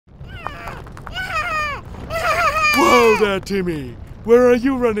Hello there, Timmy. Where are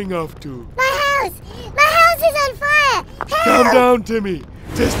you running off to? My house! My house is on fire! Help! Calm down, Timmy.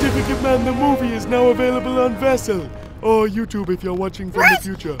 Testificate Man the movie is now available on Vessel or YouTube if you're watching from the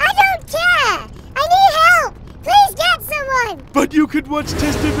future. I don't care! I need help! Please get someone! But you could watch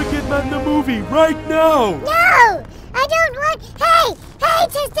Testificate Man the movie right now! No! I don't want... Hey! Hey,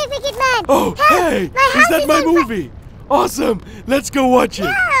 Testificate Man! Oh, help! hey! My Is house that my on movie? Awesome! Let's go watch it!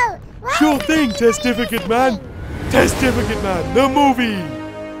 No! Why Sure are thing, you Testificate Man! listening? Testificate Man, the movie!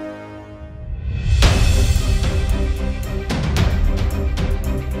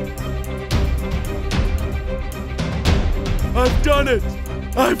 I've done it!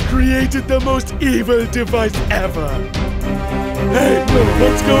 I've created the most evil device ever! Hey,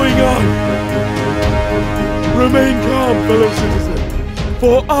 what's going on? Remain calm, fellow citizen,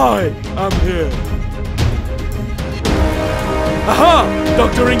 for I am here. Aha!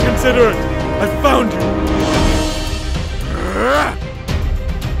 Dr. Inconsiderate! I found you!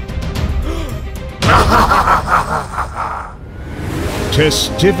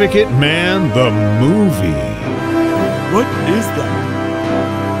 Testificate Man the movie. What is that?